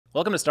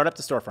Welcome to Startup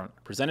to Storefront,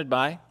 presented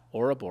by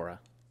Orabora.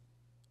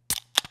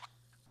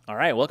 All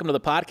right, welcome to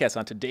the podcast.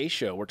 On today's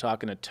show, we're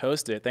talking to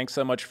Toast It. Thanks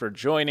so much for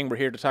joining. We're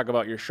here to talk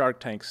about your Shark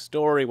Tank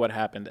story, what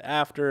happened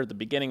after, the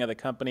beginning of the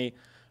company.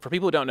 For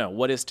people who don't know,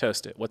 what is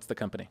Toast It? What's the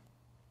company?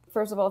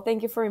 First of all,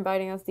 thank you for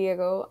inviting us,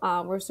 Diego.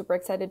 We're super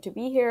excited to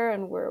be here,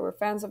 and we're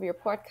fans of your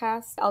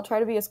podcast. I'll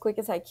try to be as quick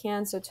as I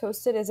can. So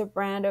Toasted is a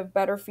brand of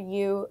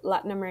better-for-you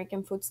Latin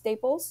American food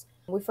staples.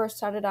 We first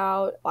started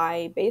out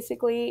by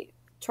basically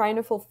trying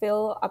to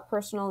fulfill a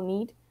personal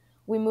need.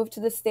 We moved to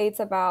the States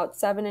about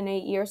 7 and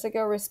 8 years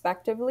ago,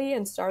 respectively,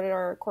 and started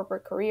our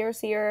corporate careers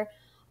here,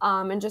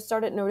 and just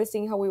started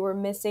noticing how we were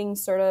missing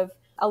sort of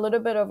a little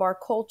bit of our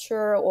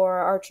culture or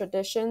our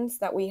traditions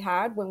that we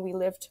had when we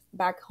lived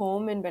back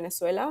home in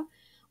Venezuela.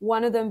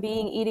 One of them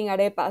being eating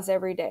arepas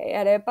every day.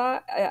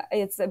 Arepa,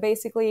 it's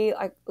basically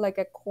like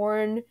a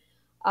corn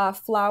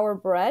flour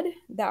bread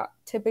that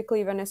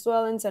typically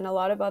Venezuelans and a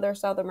lot of other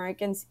South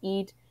Americans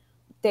eat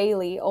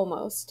daily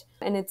almost.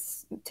 And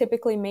it's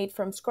typically made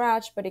from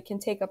scratch, but it can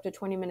take up to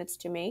 20 minutes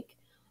to make.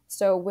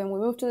 So when we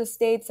moved to the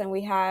States and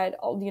we had,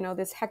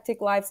 this hectic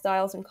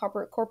lifestyles and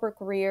corporate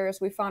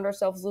careers, we found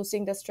ourselves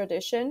losing this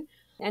tradition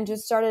and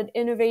just started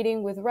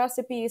innovating with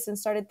recipes and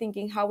started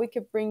thinking how we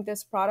could bring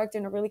this product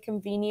in a really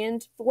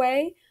convenient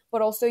way,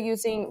 but also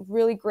using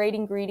really great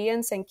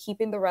ingredients and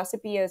keeping the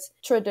recipe as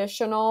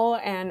traditional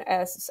and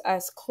as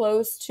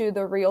close to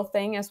the real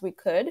thing as we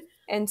could.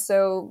 And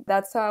so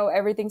that's how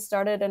everything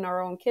started in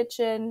our own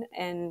kitchen,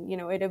 and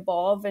it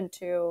evolved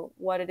into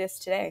what it is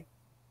today.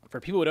 For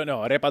people who don't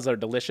know, arepas are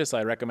delicious.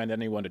 I recommend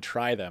anyone to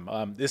try them.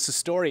 This is a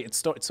story.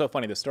 It's so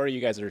funny. The story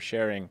you guys are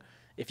sharing.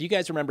 If you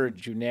guys remember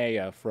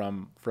Junea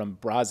from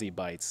Brazi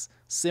Bites,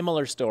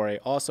 similar story,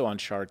 also on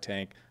Shark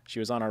Tank. She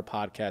was on our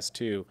podcast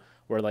too,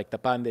 where like the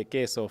pan de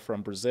queso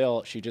from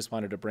Brazil, she just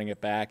wanted to bring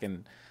it back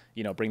and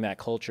bring that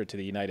culture to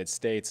the United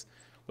States.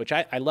 Which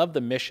I love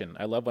the mission.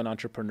 I love when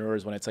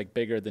entrepreneurs, when it's like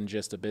bigger than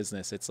just a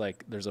business, it's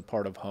like there's a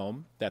part of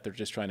home that they're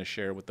just trying to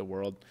share with the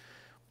world.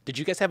 Did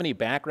you guys have any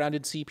background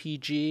in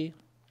CPG?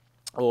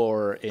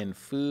 Or in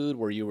food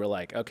where you were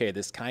like, okay,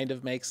 this kind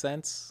of makes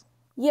sense?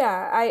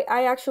 Yeah,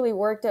 I actually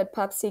worked at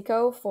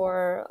PepsiCo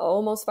for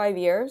almost 5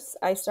 years.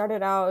 I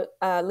started out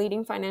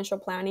leading financial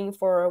planning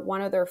for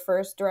one of their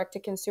first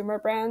direct-to-consumer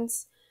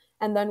brands,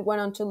 and then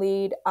went on to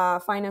lead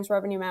finance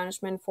revenue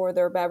management for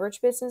their beverage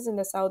business in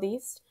the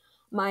Southeast.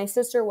 My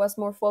sister was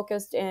more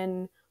focused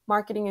in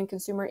marketing and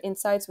consumer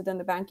insights within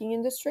the banking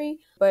industry.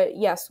 But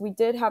yes, we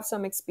did have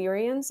some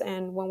experience.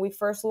 And when we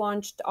first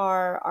launched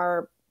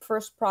our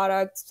first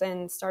products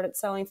and started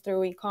selling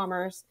through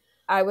e-commerce,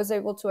 I was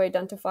able to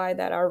identify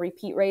that our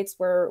repeat rates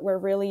were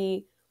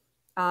really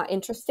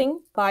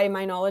interesting by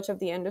my knowledge of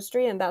the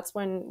industry. And that's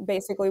when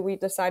basically we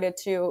decided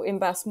to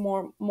invest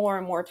more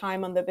and more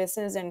time on the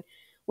business. And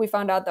we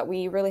found out that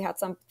we really had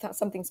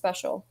something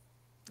special.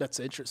 That's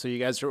interesting.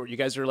 So you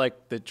guys are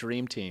like the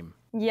dream team.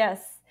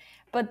 Yes.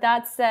 But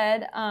that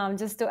said,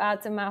 just to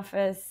add to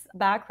Mafe's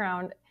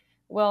background,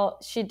 well,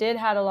 she did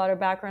have a lot of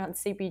background in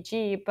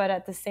CPG, but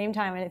at the same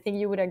time, and I think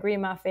you would agree,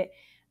 Mafe,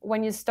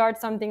 when you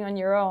start something on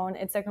your own,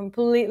 it's a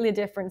completely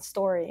different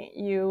story.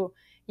 You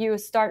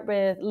start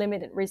with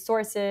limited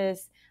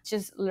resources,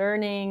 just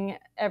learning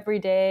every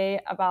day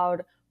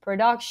about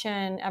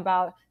production,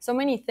 about so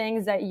many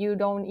things that you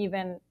don't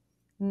even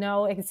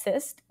know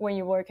exist when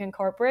you work in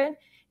corporate.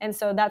 And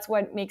so that's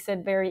what makes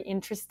it very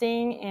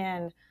interesting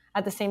and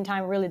at the same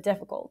time really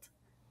difficult.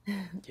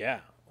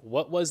 Yeah.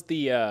 What was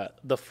the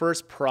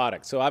first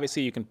product? So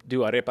obviously you can do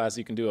arepas,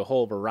 you can do a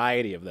whole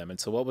variety of them. And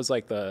so what was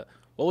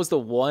the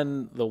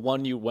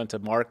one you went to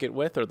market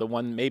with, or the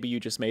one maybe you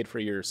just made for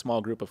your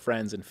small group of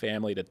friends and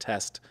family to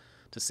test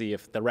to see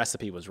if the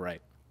recipe was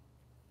right?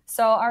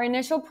 So our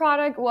initial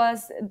product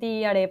was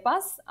the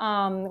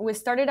arepas. We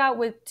started out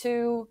with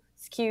 2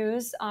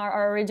 SKUs,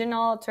 our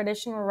original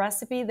traditional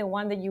recipe, the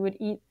one that you would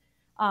eat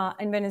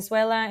in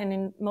Venezuela and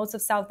in most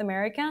of South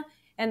America.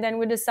 And then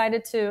we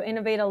decided to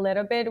innovate a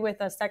little bit with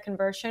a second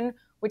version,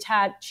 which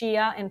had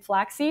chia and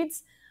flax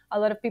seeds. A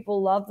lot of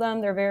people love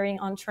them. They're very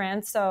on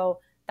trend. So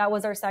that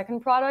was our second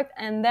product.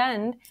 And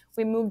then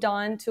we moved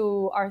on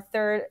to our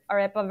third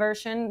arepa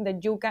version, the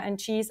yuca and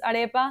cheese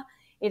arepa.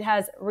 It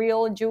has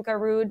real yuca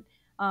root,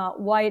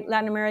 white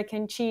Latin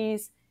American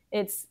cheese.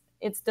 It's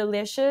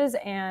delicious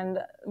and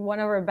one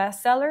of our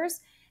best sellers.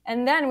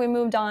 And then we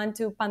moved on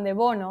to pan de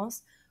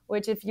bonos,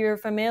 which, if you're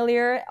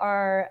familiar,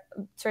 are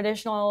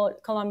traditional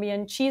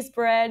Colombian cheese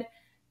bread.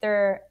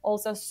 They're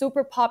also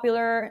super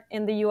popular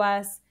in the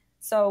US.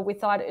 So we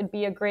thought it'd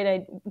be a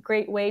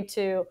great way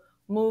to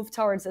move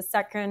towards a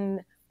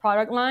second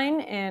product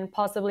line and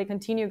possibly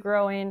continue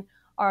growing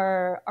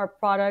our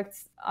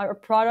products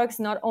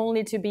not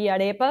only to be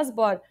arepas,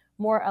 but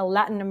more a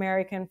Latin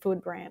American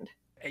food brand.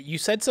 You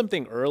said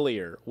something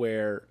earlier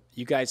where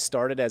you guys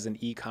started as an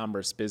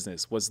e-commerce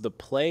business. Was the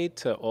play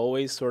to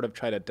always sort of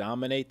try to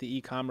dominate the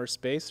e-commerce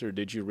space, or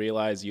did you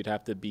realize you'd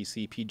have to be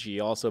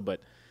CPG also?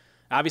 But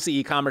obviously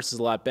e-commerce is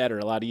a lot better,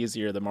 a lot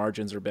easier. The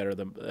margins are better,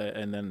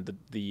 and then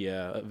the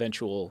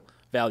eventual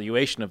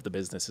valuation of the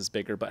business is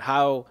bigger. But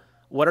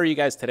What are you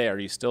guys today? Are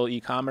you still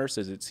e-commerce?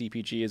 Is it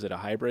CPG? Is it a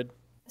hybrid?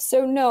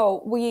 So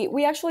no,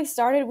 we actually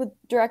started with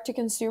direct to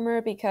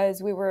consumer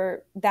because we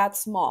were that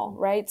small,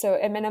 right? So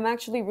I mean, I'm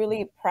actually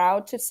really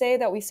proud to say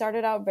that we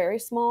started out very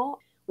small.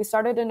 We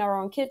started in our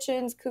own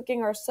kitchens,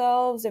 cooking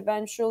ourselves.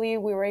 Eventually,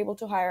 we were able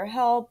to hire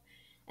help.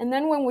 And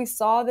then when we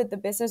saw that the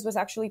business was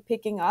actually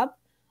picking up,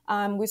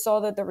 we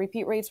saw that the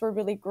repeat rates were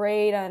really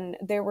great and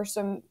there were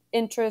some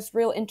interest,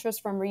 real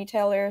interest from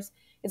retailers,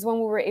 is when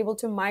we were able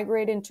to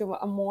migrate into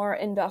a more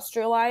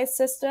industrialized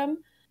system.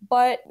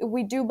 But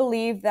we do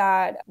believe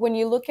that when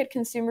you look at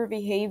consumer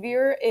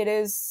behavior, it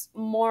is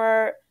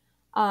more,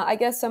 I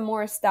guess, a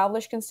more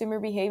established consumer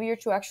behavior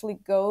to actually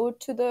go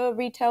to the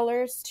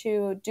retailers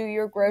to do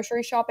your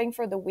grocery shopping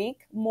for the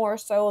week, more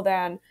so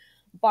than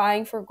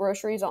buying for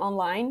groceries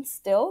online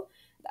still.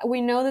 We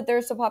know that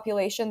there's a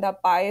population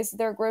that buys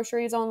their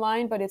groceries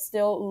online, but it's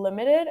still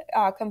limited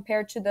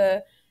compared to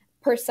the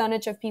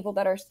percentage of people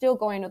that are still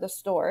going to the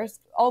stores.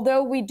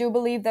 Although we do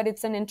believe that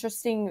it's an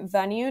interesting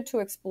venue to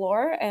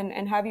explore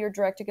and have your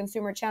direct to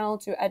consumer channel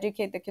to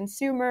educate the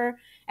consumer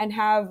and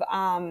have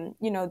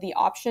the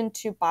option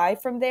to buy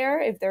from there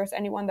if there's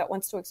anyone that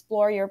wants to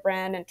explore your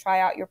brand and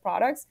try out your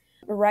products.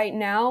 Right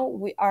now,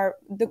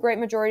 the great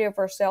majority of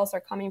our sales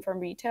are coming from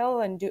retail,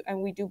 and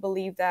we do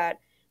believe that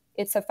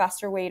it's a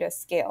faster way to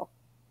scale.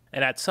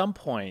 And at some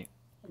point,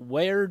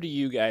 where do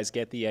you guys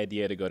get the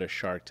idea to go to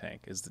Shark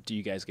Tank? Do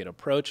you guys get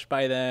approached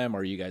by them? Or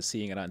are you guys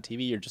seeing it on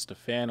TV? You're just a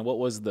fan. What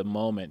was the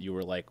moment you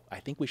were like, I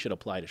think we should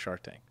apply to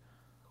Shark Tank?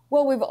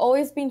 Well, we've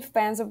always been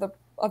fans of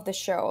the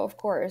show, of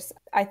course.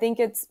 I think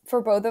it's,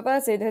 for both of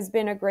us, it has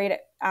been a great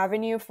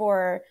avenue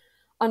for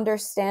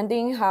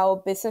understanding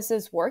how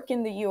businesses work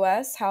in the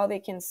US, how they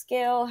can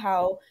scale,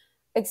 how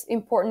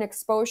important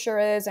exposure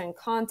is and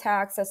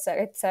contacts,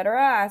 et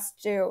cetera, as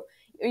to,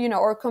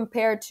 or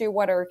compared to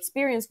what our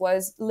experience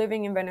was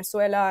living in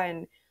Venezuela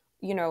and,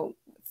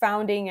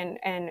 founding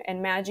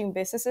and managing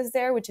businesses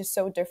there, which is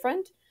so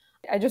different.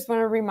 I just want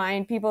to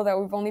remind people that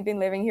we've only been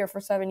living here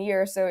for 7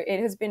 years. So it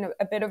has been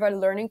a bit of a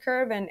learning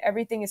curve and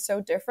everything is so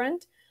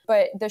different.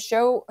 But the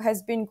show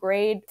has been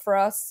great for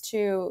us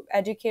to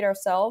educate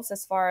ourselves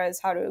as far as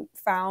how to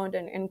found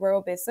and grow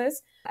a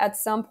business. At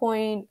some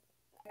point,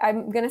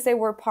 I'm going to say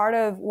we're part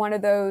of one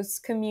of those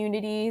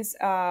communities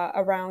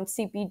around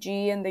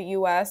CPG in the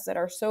US that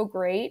are so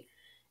great.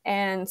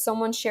 And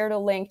someone shared a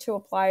link to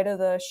apply to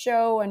the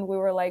show. And we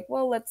were like,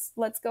 well,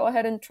 let's go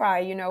ahead and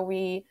try.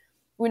 We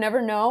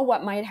never know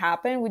what might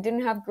happen. We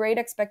didn't have great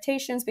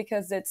expectations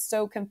because it's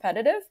so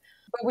competitive.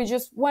 But we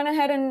just went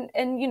ahead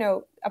and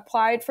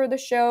applied for the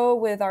show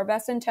with our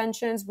best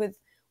intentions,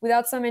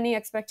 without so many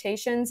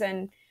expectations.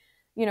 And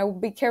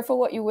be careful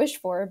what you wish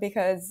for,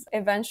 because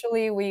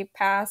eventually we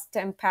passed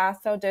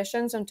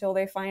auditions until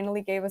they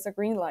finally gave us a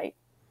green light.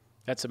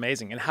 That's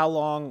amazing. And how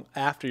long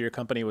after your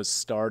company was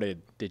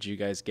started did you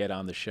guys get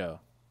on the show?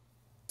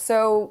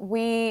 So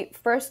we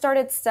first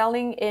started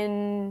selling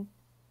in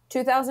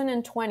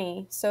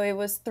 2020. So it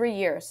was 3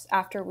 years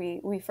after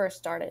we first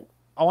started.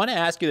 I want to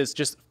ask you this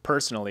just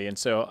personally. And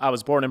so I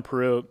was born in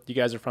Peru. You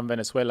guys are from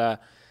Venezuela.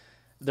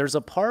 There's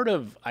a part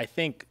of, I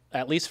think,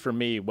 at least for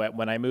me,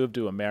 when I moved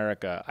to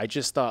America, I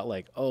just thought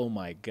like, oh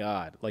my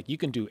God, like you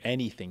can do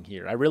anything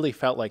here. I really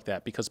felt like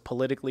that because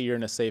politically you're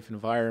in a safe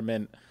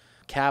environment.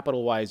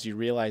 Capital-wise, you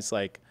realize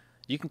like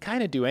you can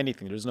kind of do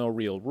anything. There's no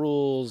real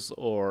rules,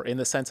 or in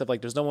the sense of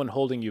like there's no one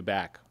holding you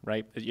back,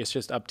 right? It's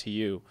just up to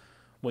you.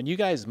 When you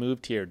guys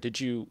moved here,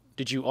 did you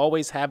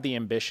always have the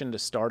ambition to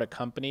start a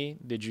company?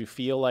 Did you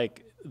feel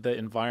like the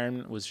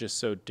environment was just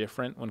so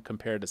different when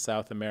compared to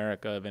South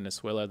America,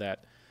 Venezuela,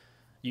 that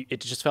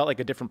it just felt like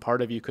a different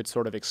part of you could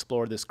sort of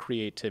explore this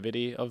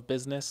creativity of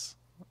business?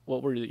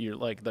 What were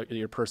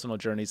your personal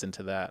journeys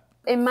into that?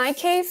 In my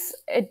case,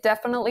 it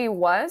definitely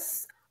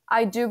was.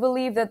 I do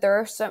believe that there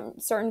are some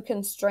certain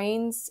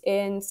constraints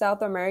in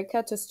South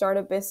America to start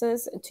a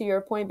business, to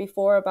your point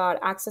before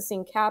about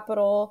accessing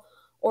capital,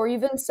 or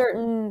even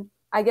certain,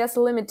 I guess,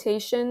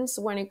 limitations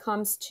when it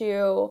comes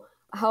to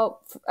how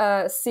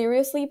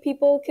seriously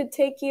people could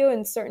take you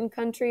in certain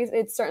countries.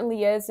 It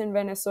certainly is in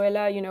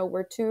Venezuela.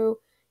 We're two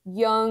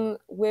young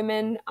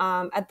women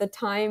at the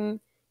time.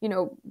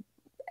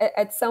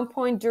 At some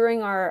point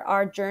during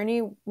our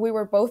journey, we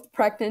were both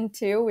pregnant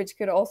too, which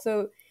could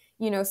also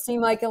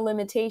seem like a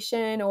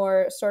limitation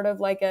or sort of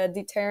like a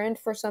deterrent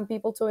for some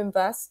people to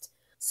invest.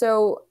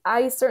 So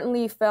I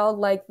certainly felt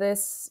like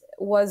this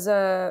was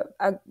a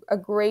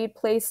great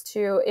place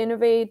to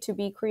innovate, to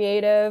be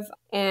creative.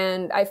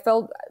 And I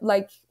felt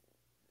like,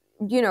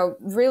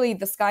 really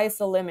the sky is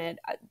the limit.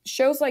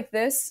 Shows like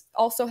this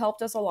also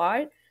helped us a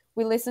lot.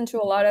 We listen to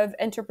a lot of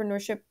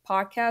entrepreneurship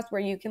podcasts where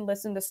you can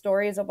listen to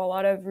stories of a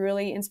lot of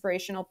really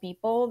inspirational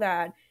people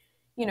that,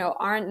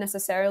 aren't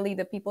necessarily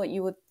the people that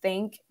you would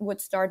think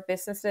would start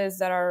businesses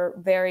that are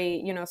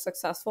very,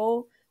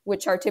 successful,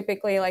 which are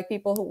typically like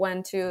people who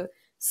went to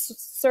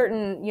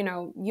certain,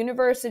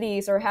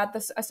 universities or had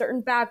a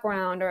certain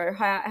background or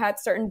had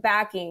certain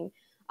backing,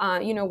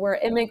 were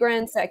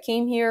immigrants that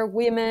came here,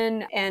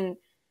 women, and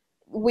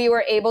we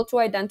were able to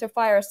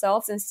identify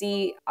ourselves and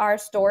see our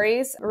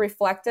stories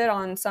reflected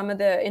on some of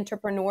the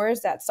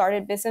entrepreneurs that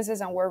started businesses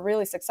and were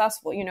really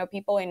successful.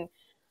 People in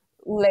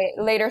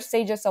later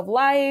stages of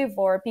life,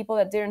 or people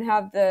that didn't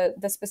have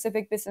the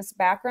specific business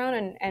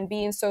background and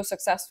being so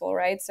successful,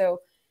 right?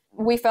 So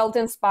we felt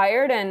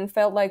inspired and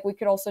felt like we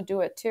could also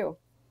do it too.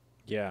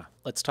 Yeah.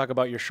 Let's talk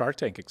about your Shark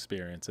Tank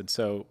experience. And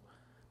so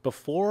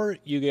before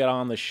you get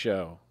on the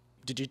show,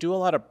 did you do a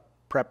lot of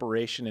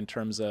preparation in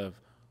terms of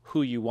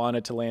who you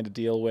wanted to land a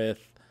deal with,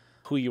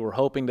 who you were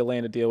hoping to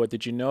land a deal with?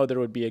 Did you know there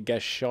would be a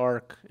guest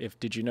shark?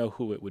 Did you know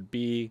who it would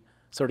be?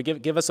 Sort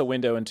of give us a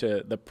window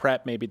into the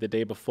prep maybe the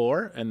day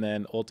before, and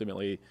then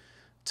ultimately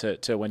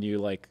to when you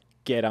like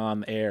get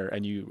on air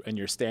and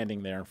you're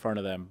standing there in front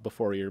of them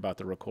before you're about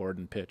to record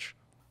and pitch.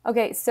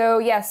 Okay, so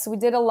yes, we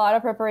did a lot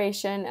of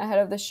preparation ahead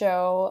of the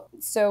show.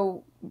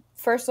 So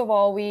first of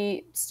all,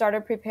 we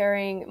started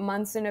preparing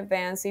months in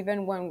advance,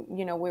 even when,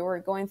 we were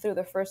going through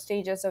the first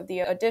stages of the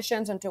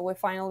auditions until we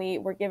finally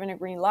were given a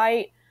green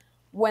light.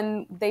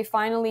 When they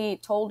finally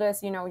told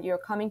us, you're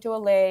coming to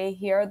LA,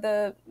 here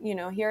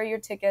are your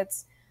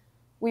tickets,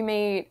 we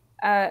made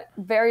a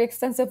very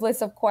extensive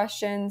list of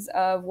questions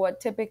of what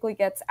typically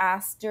gets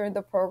asked during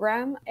the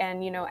program,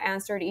 and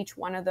answered each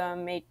one of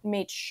them,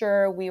 made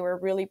sure we were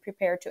really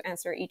prepared to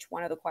answer each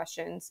one of the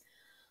questions.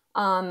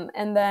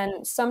 And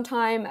then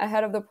sometime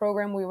ahead of the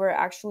program, we were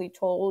actually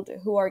told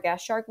who our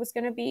guest shark was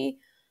going to be.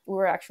 We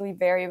were actually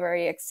very,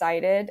 very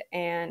excited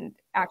and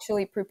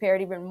actually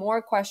prepared even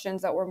more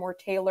questions that were more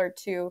tailored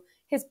to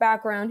his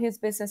background, his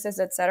businesses,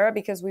 etc.,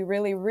 because we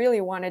really,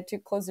 really wanted to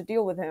close the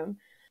deal with him.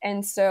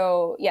 And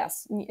so,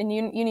 yes, and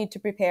you need to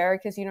prepare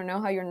because you don't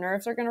know how your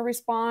nerves are going to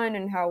respond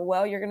and how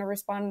well you're going to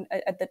respond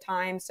at the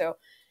time. So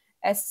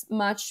as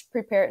much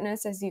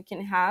preparedness as you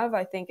can have,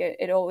 I think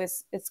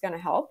it's going to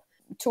help.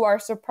 To our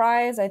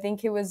surprise, I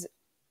think he was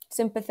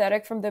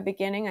sympathetic from the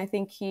beginning. I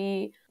think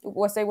he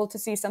was able to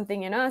see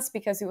something in us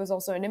because he was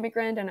also an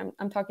immigrant. And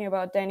I'm talking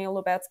about Daniel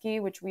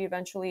Lubetzky, which we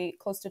eventually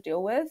closed a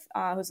deal with,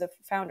 who's the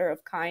founder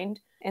of Kind.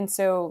 And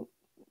so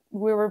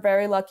we were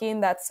very lucky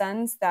in that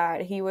sense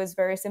that he was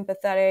very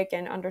sympathetic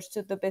and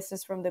understood the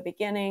business from the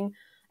beginning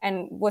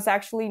and was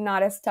actually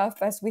not as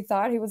tough as we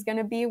thought he was going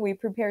to be. We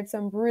prepared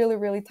some really,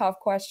 really tough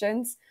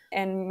questions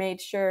and made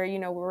sure, we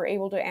were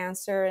able to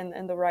answer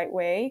in the right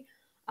way.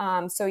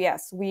 So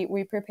yes,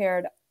 we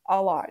prepared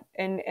a lot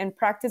and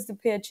practiced the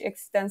pitch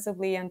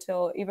extensively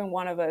until even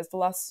one of us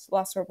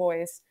lost her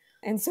voice.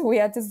 And so we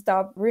had to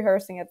stop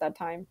rehearsing at that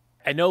time.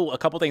 I know a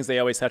couple things they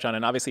always touch on,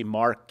 and obviously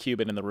Mark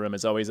Cuban in the room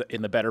is always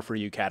in the better for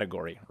you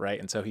category, right?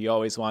 And so he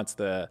always wants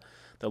the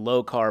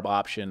low carb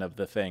option of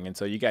the thing. And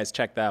so you guys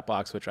checked that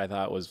box, which I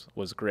thought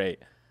was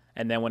great.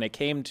 And then when it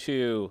came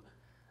to,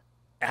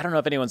 I don't know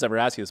if anyone's ever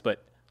asked you this,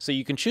 but so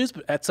you can choose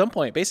at some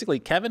point, basically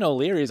Kevin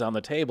O'Leary's on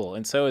the table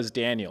and so is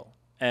Daniel.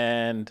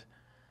 And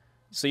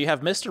so you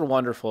have Mr.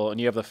 Wonderful and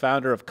you have the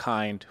founder of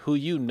Kind, who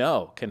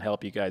can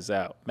help you guys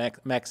out.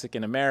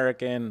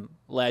 Mexican-American,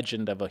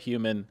 legend of a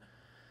human.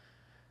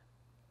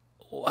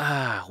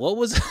 Wow, what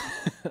was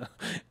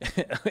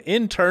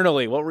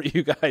internally? What were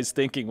you guys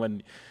thinking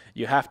when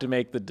you have to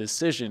make the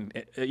decision?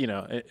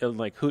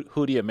 Like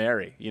who do you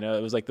marry?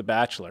 It was like The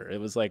Bachelor. It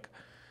was like,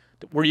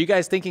 were you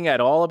guys thinking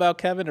at all about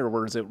Kevin, or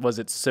was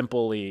it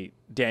simply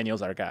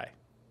Daniel's our guy?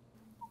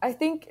 I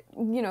think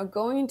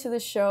going into the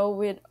show,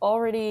 we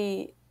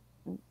already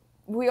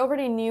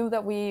knew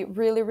that we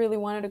really, really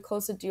wanted to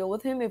close a deal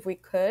with him if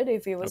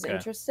he was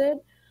interested.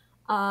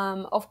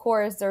 Of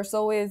course, there's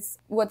always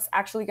what's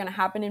actually going to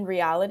happen in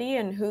reality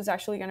and who's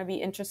actually going to be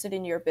interested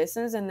in your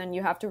business. And then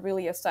you have to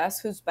really assess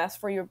who's best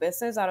for your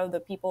business out of the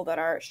people that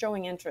are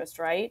showing interest,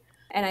 right?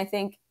 And I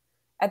think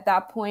at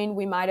that point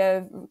we might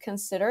have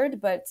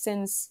considered, but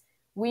since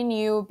we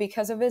knew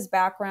because of his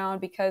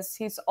background, because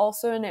he's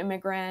also an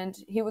immigrant,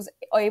 he was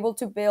able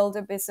to build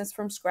a business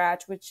from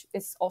scratch, which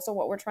is also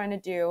what we're trying to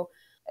do.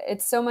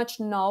 It's so much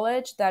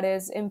knowledge that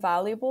is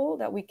invaluable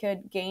that we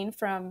could gain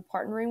from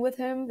partnering with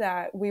him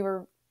that we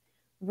were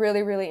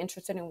really, really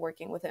interested in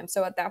working with him.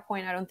 So at that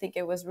point, I don't think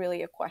it was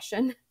really a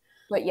question.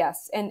 But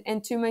yes,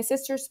 and to my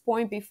sister's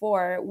point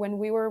before, when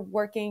we were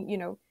working,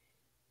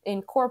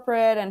 in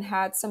corporate and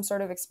had some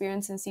sort of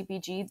experience in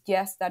CPG,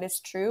 yes, that is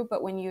true.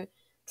 But when you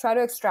try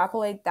to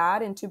extrapolate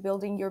that into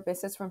building your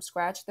business from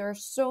scratch, there are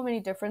so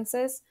many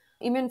differences,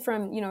 even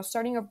from,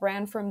 starting a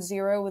brand from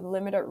zero with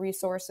limited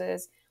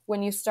resources.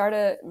 When you start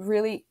to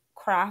really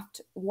craft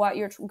what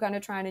you're going to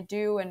try to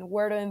do and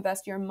where to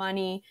invest your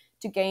money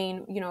to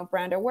gain,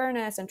 brand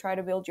awareness and try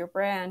to build your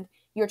brand,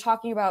 you're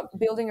talking about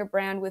building a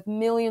brand with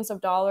millions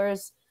of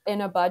dollars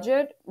in a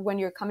budget when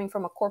you're coming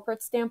from a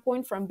corporate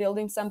standpoint, from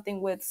building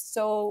something with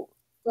so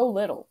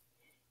little.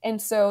 And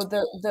so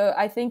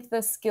I think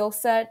the skill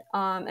set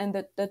and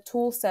the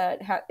tool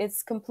set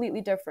is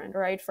completely different,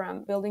 right?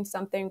 From building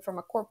something from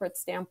a corporate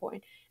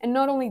standpoint. And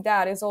not only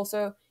that, is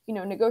also,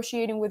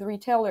 negotiating with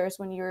retailers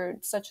when you're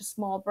such a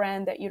small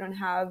brand that you don't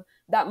have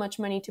that much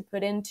money to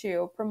put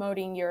into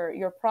promoting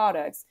your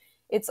products.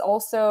 It's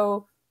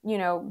also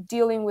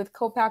dealing with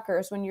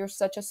co-packers when you're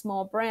such a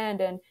small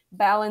brand, and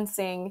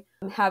balancing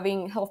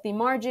having healthy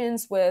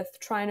margins with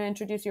trying to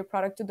introduce your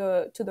product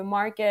to the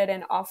market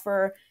and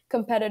offer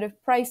competitive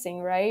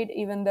pricing, right?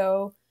 Even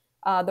though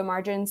the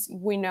margins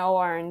we know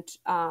aren't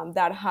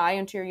that high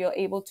until you're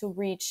able to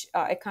reach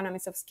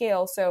economies of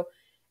scale. So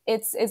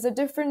it's a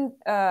different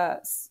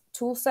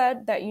tool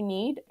set that you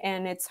need,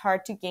 and it's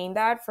hard to gain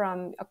that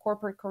from a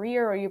corporate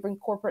career or even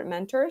corporate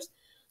mentors.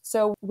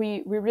 So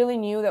we really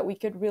knew that we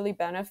could really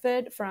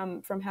benefit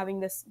from having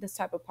this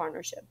type of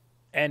partnership.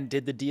 And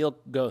did the deal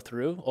go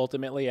through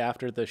ultimately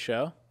after the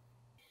show?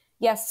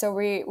 Yes, so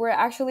we're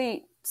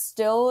actually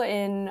still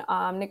in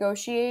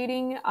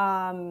negotiating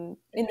in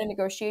the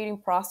negotiating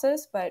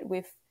process, but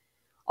we've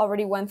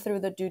already went through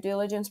the due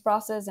diligence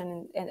process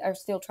and are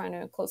still trying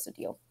to close the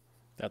deal.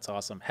 That's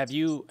awesome. Have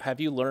you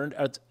learned,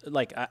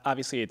 like,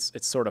 obviously it's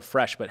sort of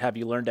fresh, but have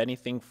you learned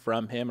anything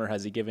from him, or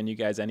has he given you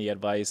guys any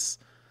advice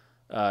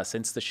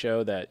since the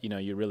show that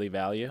you really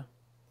value?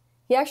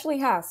 He actually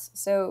has.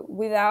 So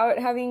without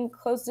having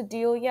closed the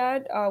deal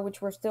yet,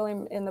 which we're still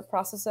in the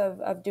process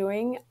of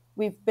doing,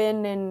 we've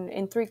been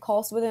in 3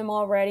 calls with him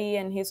already,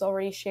 and he's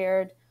already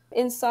shared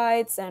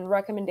insights and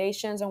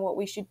recommendations on what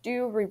we should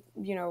do,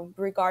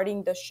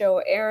 regarding the show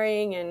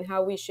airing and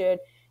how we should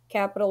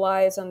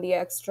capitalize on the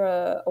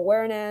extra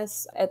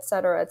awareness, et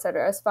cetera,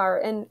 as far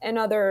and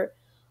other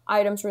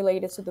items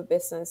related to the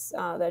business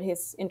that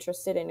he's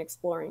interested in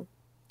exploring.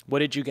 What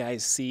did you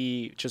guys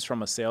see just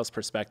from a sales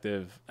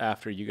perspective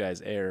after you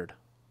guys aired?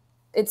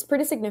 It's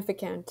pretty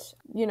significant.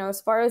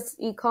 As far as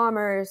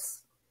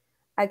e-commerce,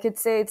 I could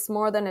say it's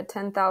more than a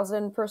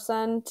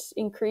 10,000%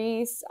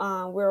 increase.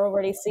 We're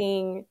already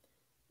seeing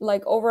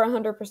like over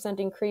 100%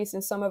 increase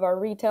in some of our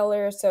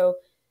retailers. So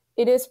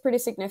it is pretty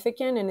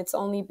significant, and it's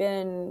only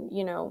been,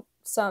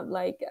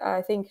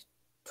 I think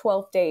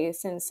 12 days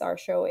since our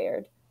show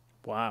aired.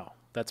 Wow,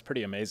 that's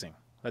pretty amazing.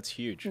 That's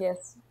huge.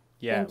 Yes.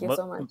 Yeah, thank you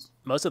so much.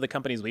 Most of the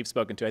companies we've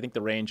spoken to, I think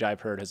the range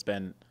I've heard has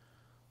been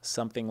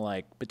something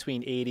like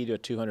between 80 to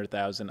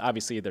 200,000.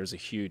 Obviously, there's a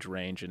huge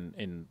range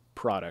in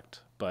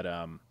product, but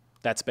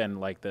that's been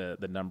like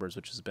the numbers,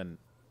 which has been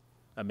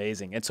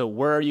amazing. And so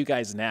where are you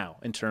guys now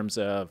in terms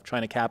of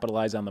trying to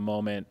capitalize on the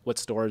moment? What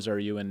stores are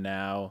you in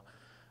now?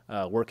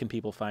 Where can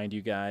people find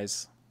you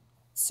guys?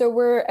 So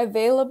we're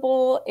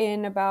available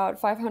in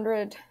about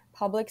 500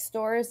 public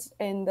stores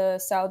in the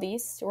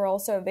Southeast. We're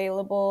also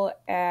available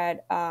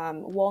at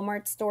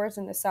Walmart stores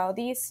in the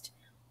Southeast,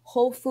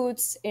 Whole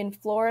Foods in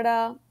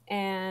Florida,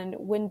 and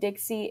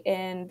Winn-Dixie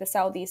in the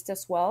Southeast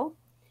as well.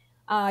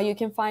 You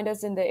can find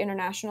us in the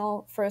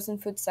international frozen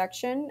food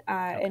section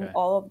in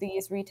all of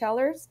these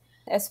retailers.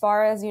 As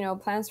far as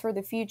plans for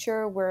the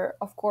future, we're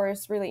of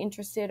course really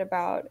interested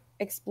about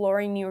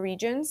exploring new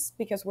regions,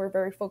 because we're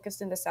very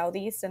focused in the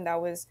Southeast, and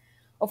that was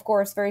of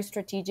course very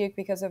strategic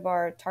because of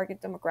our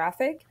target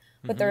demographic.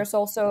 But there's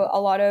also a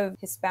lot of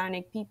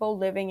Hispanic people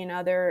living in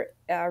other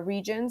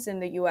regions in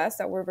the US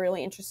that we're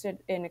really interested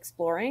in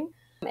exploring,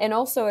 and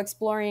also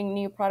exploring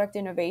new product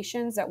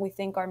innovations that we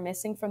think are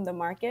missing from the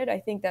market.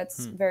 I think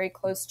that's very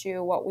close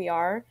to what we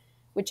are,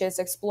 which is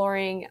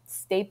exploring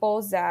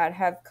staples that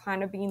have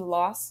kind of been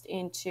lost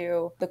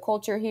into the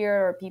culture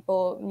here, or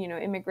people,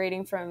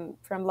 immigrating from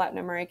Latin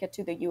America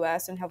to the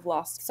US and have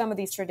lost some of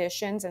these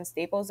traditions and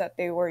staples that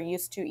they were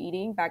used to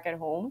eating back at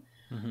home.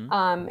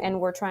 And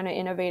we're trying to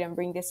innovate and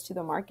bring this to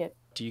the market.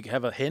 Do you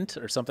have a hint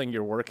or something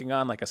you're working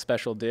on, like a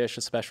special dish,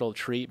 a special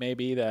treat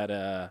maybe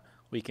that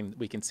we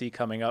can see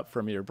coming up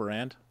from your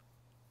brand?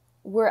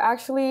 We're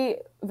actually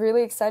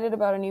really excited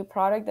about a new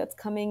product that's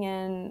coming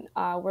in.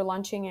 We're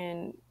launching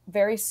in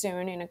very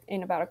soon,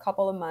 in about a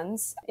couple of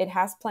months. It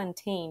has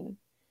plantain.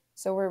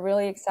 So we're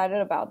really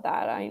excited about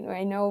that.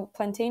 I know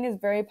plantain is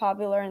very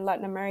popular in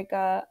Latin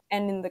America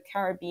and in the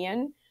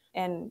Caribbean.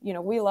 And,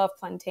 we love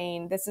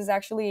plantain. This is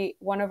actually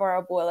one of our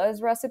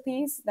abuela's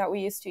recipes that we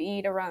used to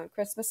eat around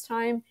Christmas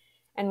time.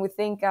 And we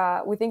think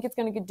it's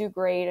going to do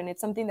great. And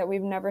it's something that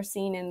we've never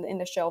seen in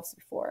the shelves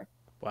before.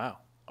 Wow.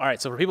 All right.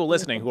 So for people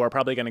listening who are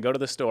probably going to go to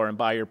the store and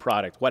buy your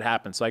product, what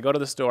happens? So I go to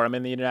the store, I'm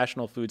in the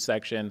international food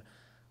section,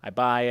 I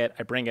buy it,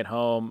 I bring it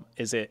home.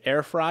 Is it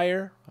air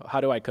fryer?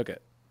 How do I cook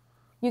it?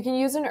 You can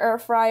use an air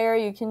fryer,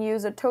 you can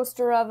use a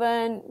toaster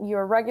oven,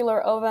 your regular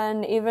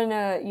oven, even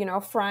a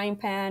frying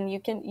pan.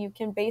 You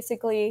can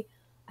basically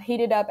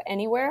heat it up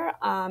anywhere,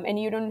 and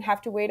you don't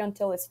have to wait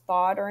until it's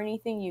thawed or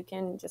anything. You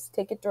can just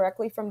take it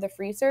directly from the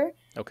freezer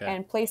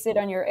and place it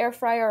on your air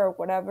fryer or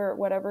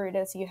whatever it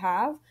is you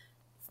have.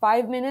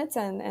 5 minutes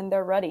and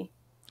they're ready.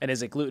 And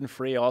is it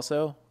gluten-free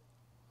also?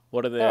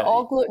 They're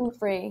all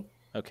gluten-free.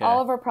 Okay.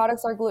 All of our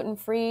products are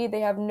gluten-free.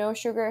 They have no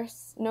sugar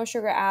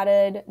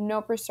added,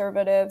 no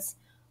preservatives,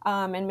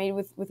 and made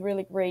with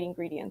really great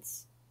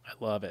ingredients. I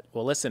love it.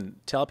 Well, listen,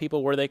 tell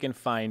people where they can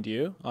find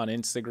you on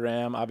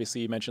Instagram.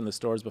 Obviously, you mentioned the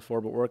stores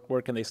before, but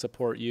where can they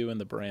support you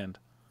and the brand?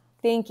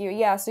 Thank you.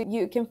 Yeah, so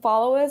you can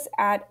follow us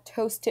at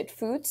Toasted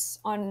Foods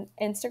on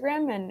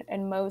Instagram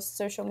and most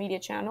social media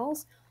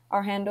channels.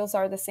 Our handles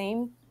are the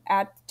same,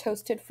 at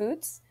Toasted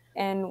Foods.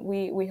 And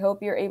we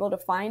hope you're able to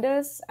find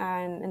us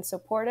and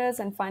support us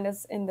and find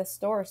us in the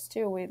stores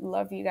too. We'd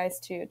love you guys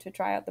to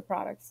try out the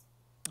products.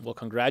 Well,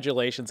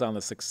 congratulations on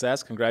the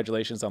success.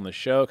 Congratulations on the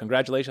show.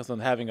 Congratulations on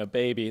having a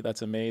baby.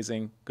 That's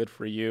amazing. Good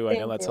for you. I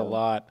know that's a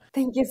lot.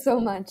 Thank you so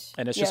much.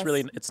 And it's just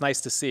really, it's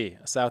nice to see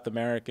South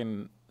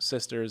American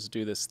sisters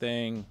do this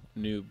thing,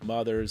 new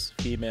mothers,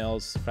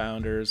 females,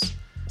 founders.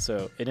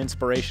 So an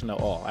inspiration to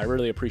all. I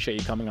really appreciate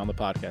you coming on the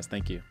podcast.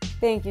 Thank you.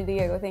 Thank you,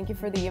 Diego. Thank you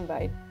for the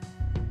invite.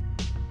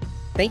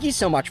 Thank you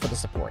so much for the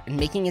support and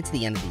making it to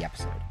the end of the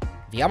episode.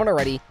 If you haven't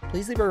already,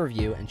 please leave a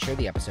review and share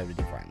the episode with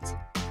your friends.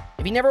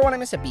 If you never want to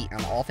miss a beat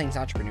on all things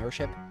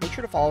entrepreneurship, make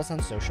sure to follow us on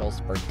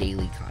socials for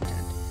daily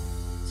content.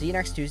 See you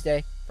next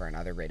Tuesday for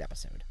another great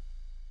episode.